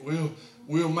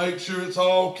 We'll make sure it's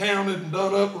all counted and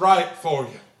done up right for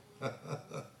you.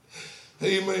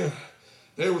 Amen.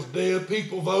 There was dead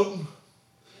people voting.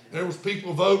 There was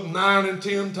people voting 9 and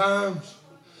 10 times.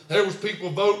 There was people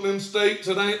voting in states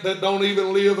that don't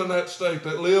even live in that state,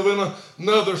 that live in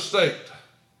another state.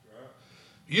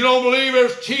 You don't believe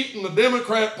there's cheating? The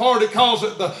Democrat Party calls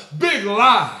it the big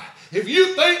lie. If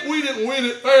you think we didn't win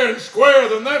it fair and square,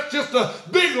 then that's just a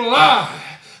big lie.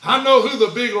 I know who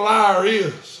the big liar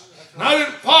is. And I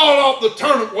didn't fall off the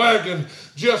turnip wagon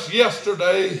just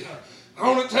yesterday. I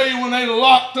want to tell you, when they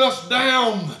locked us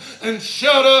down and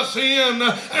shut us in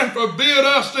and forbid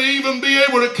us to even be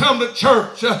able to come to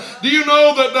church. Do you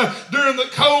know that during the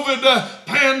COVID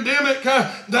pandemic,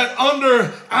 that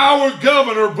under our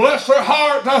governor, bless her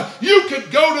heart, you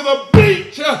could go to the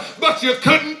beach, but you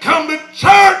couldn't come to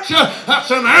church?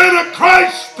 That's an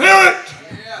Antichrist spirit.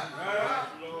 Yeah.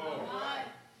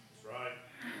 That's right.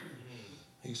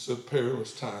 He said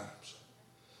perilous times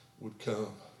would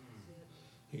come.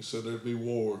 He said there'd be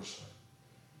wars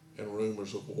and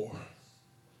rumors of war.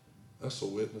 That's the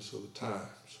witness of the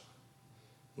times.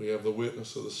 We have the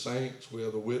witness of the saints. We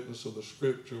have the witness of the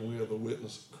Scripture. And we have the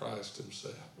witness of Christ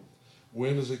himself.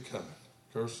 When is he coming?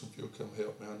 Kirsten, if you'll come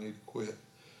help me, I need to quit.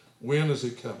 When is he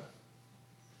coming?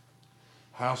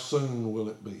 How soon will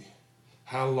it be?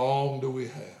 How long do we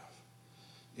have?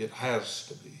 It has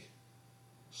to be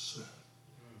soon.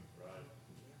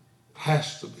 It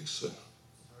has to be soon.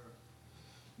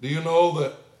 Do you know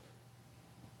that,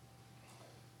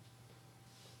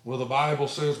 well, the Bible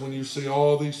says when you see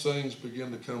all these things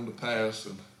begin to come to pass,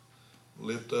 and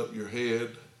lift up your head,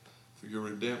 for your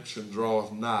redemption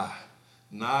draweth nigh.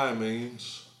 Nigh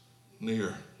means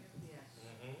near.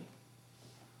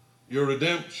 Your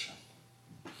redemption,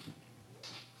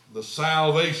 the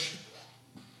salvation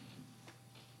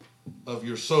of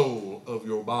your soul, of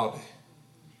your body,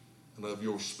 and of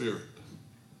your spirit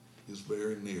is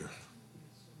very near.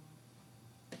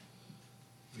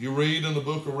 If you read in the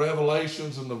book of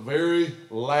Revelations, in the very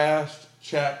last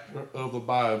chapter of the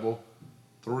Bible,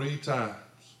 3 times,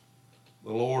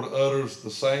 the Lord utters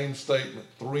the same statement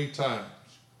 3 times.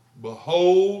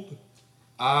 Behold,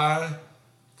 I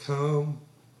come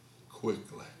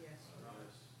quickly.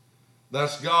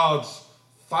 That's God's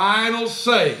final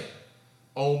say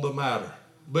on the matter.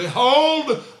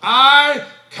 Behold, I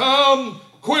come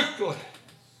quickly.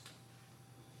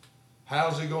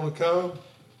 How's he going to come?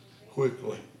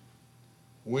 Quickly.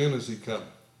 When is he coming?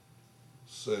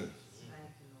 Soon.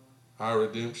 Our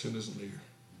redemption is near.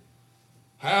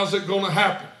 How's it going to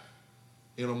happen?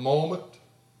 In a moment,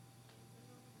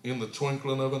 in the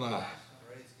twinkling of an eye.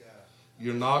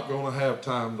 You're not going to have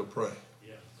time to pray.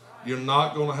 You're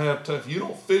not going to have time. If you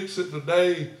don't fix it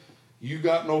today, you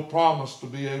got no promise to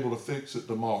be able to fix it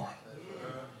tomorrow.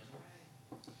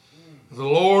 The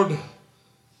Lord,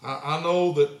 I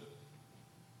know that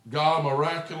God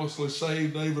miraculously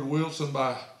saved David Wilson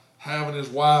by having his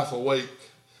wife awake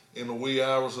in the wee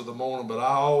hours of the morning. But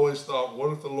I always thought,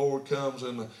 what if the Lord comes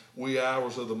in the wee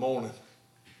hours of the morning?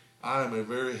 I am a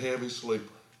very heavy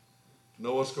sleeper. You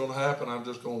know what's going to happen? I'm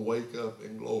just going to wake up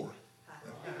in glory.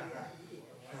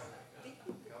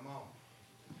 Come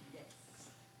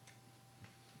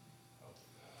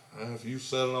on. If you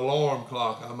set an alarm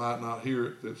clock, I might not hear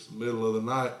it if it's the middle of the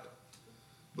night.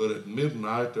 But at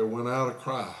midnight there went out a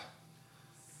cry,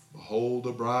 behold,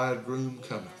 the bridegroom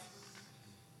cometh.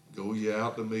 Go ye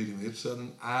out to meet him. It's at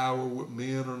an hour when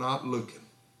men are not looking.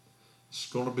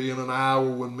 It's going to be in an hour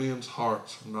when men's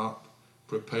hearts are not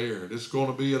prepared. It's going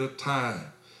to be at a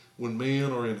time when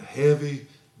men are in heavy,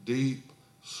 deep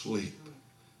sleep.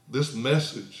 This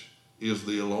message is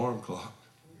the alarm clock.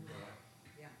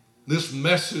 This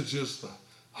message is the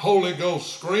Holy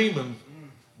Ghost screaming,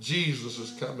 Jesus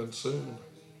is coming soon.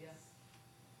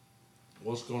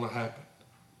 What's going to happen?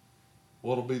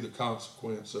 What will be the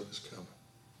consequence of his coming?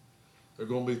 There are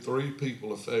going to be 3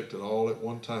 people affected all at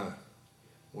one time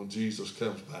when Jesus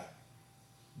comes back.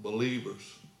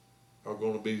 Believers are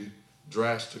going to be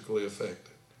drastically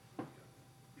affected.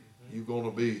 You're going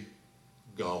to be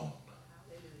gone.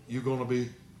 You're going to be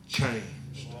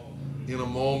changed. In a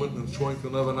moment, in the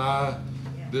twinkling of an eye,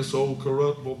 this old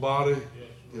corruptible body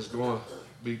is going to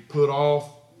be put off,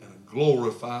 and a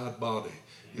glorified body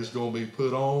is going to be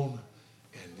put on,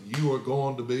 and you are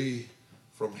going to be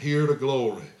from here to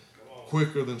glory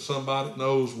quicker than somebody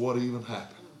knows what even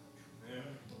happened.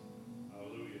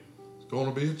 It's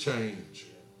going to be a change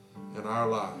in our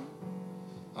life.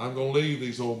 I'm going to leave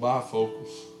these old bifocals.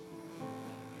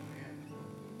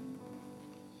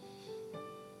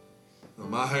 Now,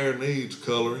 my hair needs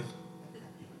coloring.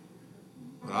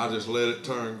 I just let it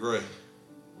turn gray.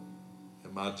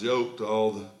 And my joke to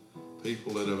all the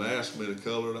people that have asked me to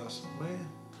color it, I said, man,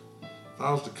 if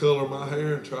I was to color my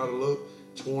hair and try to look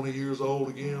 20 years old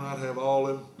again, I'd have all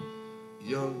them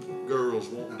young girls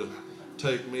wanting to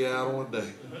take me out on a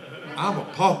date. I'm a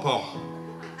pawpaw.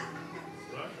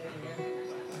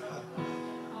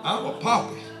 I'm a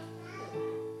poppy.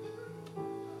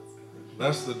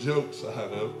 That's the joke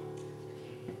side of it.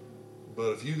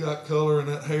 But if you got color in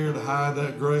that hair to hide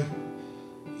that gray,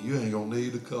 you ain't going to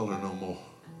need the color no more.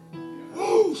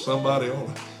 Woo! Somebody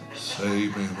ought to say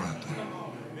amen right there.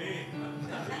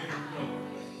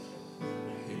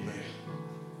 Amen.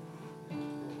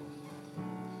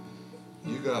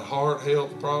 You got heart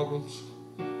health problems.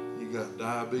 You got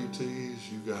diabetes.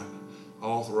 You got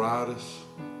arthritis.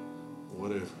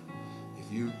 Whatever.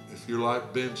 If you're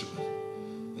like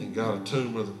Benjamin and got a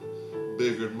tumor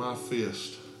bigger than my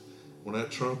fist, when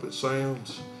that trumpet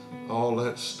sounds, all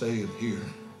that's staying here.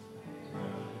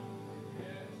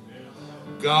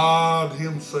 God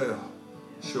himself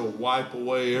shall wipe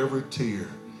away every tear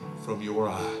from your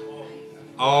eye.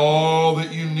 All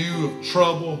that you knew of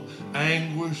trouble,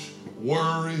 anguish,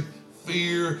 worry,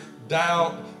 fear,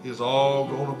 doubt is all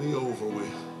going to be over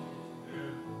with.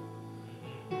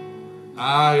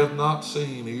 Eye hath not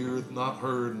seen, ear hath not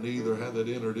heard, neither hath it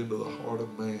entered into the heart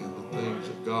of man the things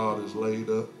that God has laid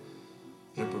up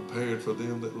and prepared for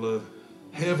them that love him.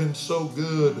 Heaven's so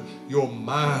good, your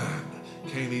mind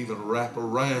can't even wrap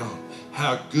around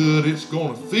how good it's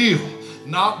going to feel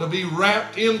not to be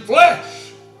wrapped in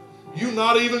flesh. You're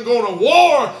not even going to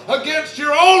war against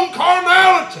your own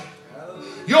carnality.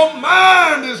 Your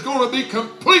mind is going to be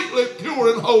completely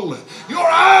pure and holy. Your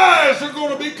eyes are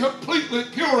going to be completely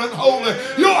pure and holy.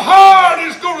 Your heart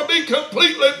is going to be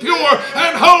completely pure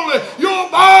and holy. Your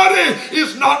body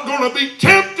is not going to be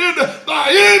tempted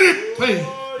by anything.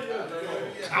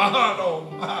 God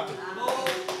Almighty.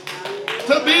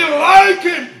 To be like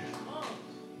him.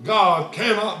 God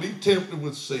cannot be tempted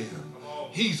with sin.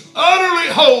 He's utterly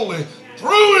holy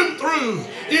through and through.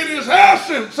 In his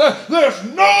essence, there's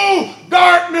no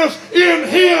darkness in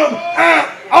him at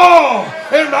all.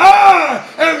 And I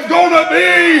am going to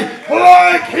be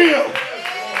like him.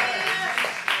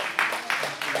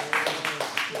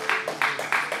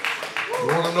 You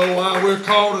want to know why we're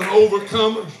called an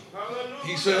overcomer?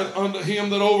 He said, unto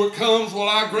him that overcomes will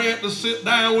I grant to sit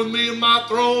down with me in my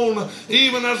throne,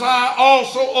 even as I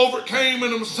also overcame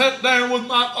and am set down with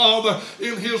my Father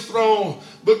in his throne.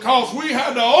 Because we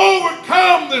had to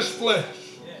overcome this flesh.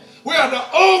 We had to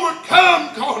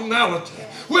overcome carnality.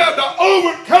 We had to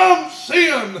overcome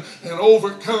sin and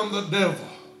overcome the devil.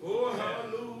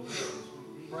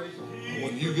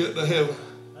 When you get to heaven,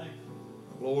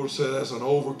 the Lord said, as an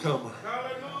overcomer,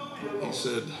 he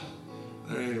said,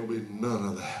 there ain't going to be none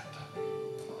of that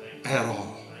at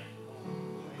all.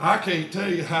 I can't tell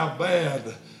you how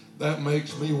bad that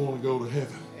makes me want to go to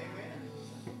heaven.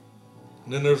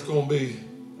 And then there's going to be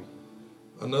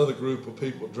another group of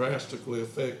people drastically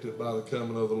affected by the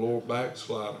coming of the Lord,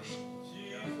 backsliders.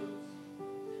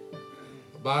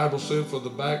 The Bible said for the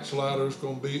backslider it's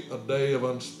going to be a day of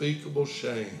unspeakable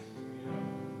shame.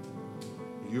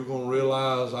 You're going to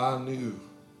realize I knew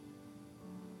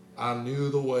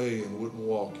the way and wouldn't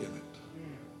walk in it.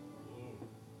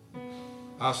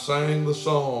 I sang the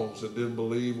songs and didn't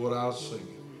believe what I was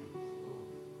singing.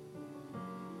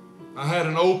 I had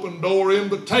an open door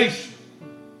invitation,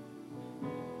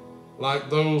 like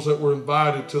those that were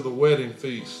invited to the wedding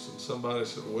feast. And somebody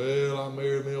said, well, I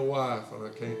married me a wife and I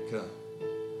can't come.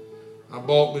 I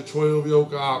bought me 12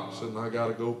 yoke oxen and I got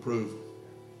to go prove them.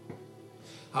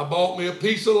 I bought me a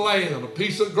piece of land, a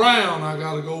piece of ground. I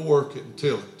got to go work it and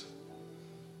till it.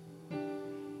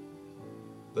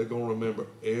 They're going to remember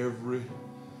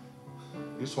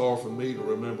it's hard for me to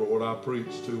remember what I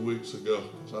preached 2 weeks ago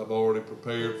because I've already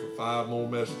prepared for 5 more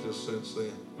messages since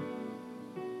then.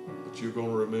 But you're going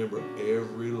to remember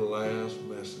every last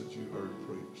message you heard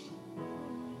preached.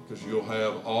 Because you'll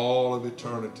have all of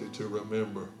eternity to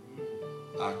remember,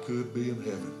 I could be in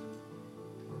heaven,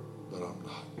 but I'm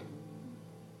not.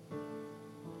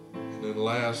 And then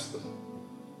last, the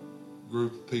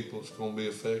group of people that's going to be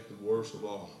affected worst of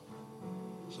all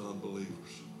is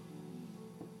unbelievers.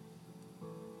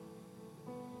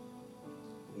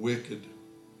 Wicked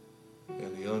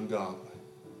and the ungodly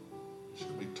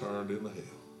shall be turned into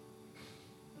hell.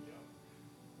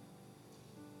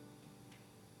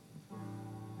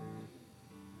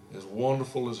 As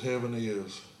wonderful as heaven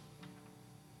is,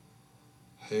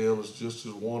 hell is just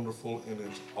as wonderful in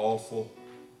its awful,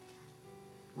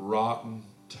 rotten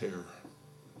terror.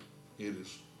 It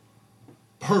is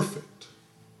perfect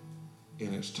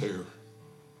in its terror.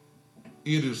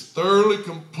 It is thoroughly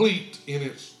complete in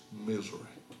its misery.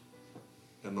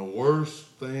 And the worst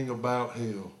thing about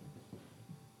hell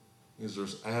is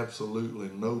there's absolutely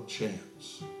no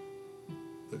chance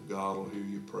that God will hear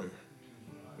your prayer.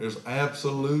 There's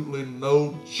absolutely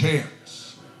no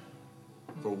chance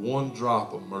for one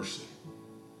drop of mercy.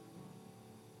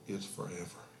 It's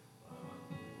forever.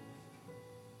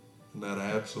 And that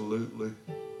absolutely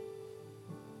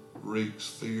wreaks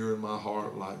fear in my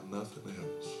heart like nothing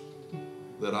else.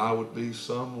 That I would be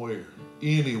somewhere,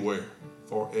 anywhere,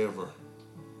 forever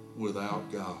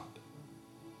without God,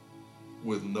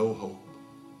 with no hope.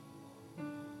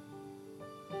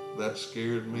 That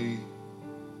scared me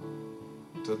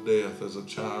to death as a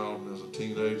child and as a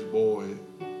teenage boy.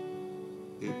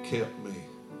 It kept me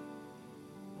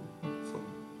from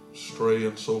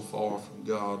straying so far from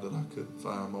God that I couldn't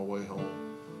find my way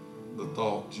home. The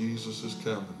thought, Jesus is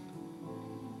coming,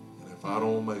 and if I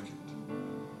don't make it,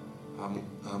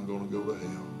 I'm going to go to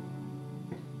hell.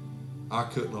 I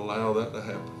couldn't allow that to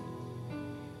happen.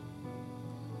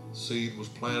 Seed was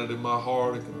planted in my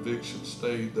heart, and conviction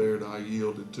stayed there, and I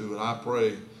yielded to it. I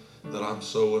pray that I'm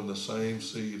sowing the same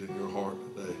seed in your heart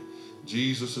today.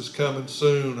 Jesus is coming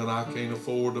soon, and I can't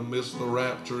afford to miss the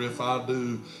rapture. If I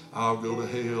do, I'll go to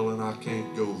hell, and I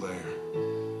can't go there.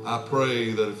 I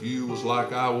pray that if you was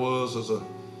like I was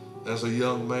as a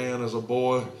young man, as a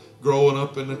boy, growing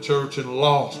up in the church and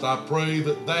lost, I pray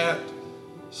that that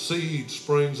seed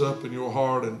springs up in your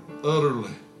heart and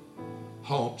utterly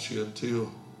haunts you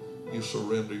until you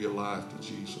surrender your life to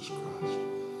Jesus Christ.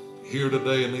 Here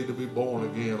today and need to be born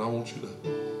again, I want you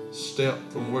to step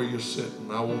from where you're sitting.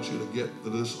 I want you to get to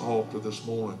this altar this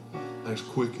morning as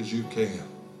quick as you can.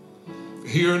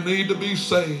 Here and need to be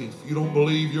saved. If you don't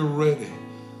believe you're ready,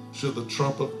 should the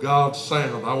trump of God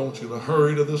sound, I want you to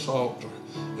hurry to this altar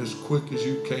as quick as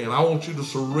you can. I want you to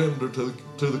surrender to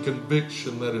the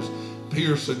conviction that is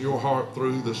piercing your heart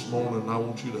through this morning. I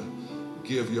want you to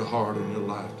give your heart and your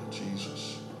life to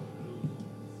Jesus.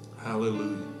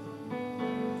 Hallelujah.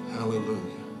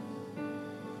 Hallelujah.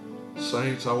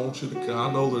 Saints, I want you to come.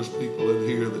 I know there's people in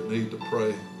here that need to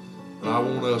pray, but I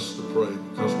want us to pray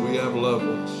because we have loved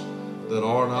ones that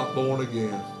are not born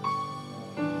again.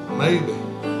 Maybe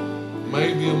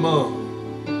among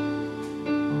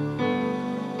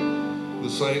the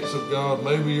saints of God,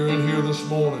 maybe you're in here this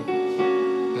morning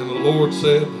and the Lord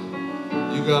said,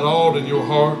 you got aught in your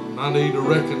heart and I need to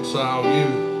reconcile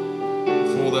you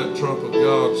before that trump of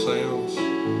God sounds.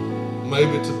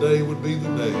 Maybe today would be the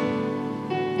day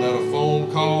that a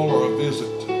phone call or a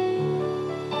visit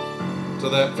to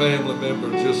that family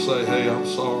member just say, hey, I'm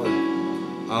sorry.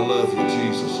 I love you.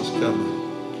 Jesus is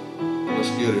coming. Let's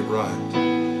get it right.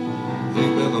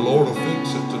 Amen. The Lord will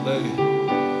fix it today.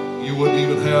 You wouldn't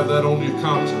even have that on your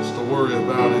conscience to worry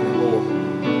about anymore.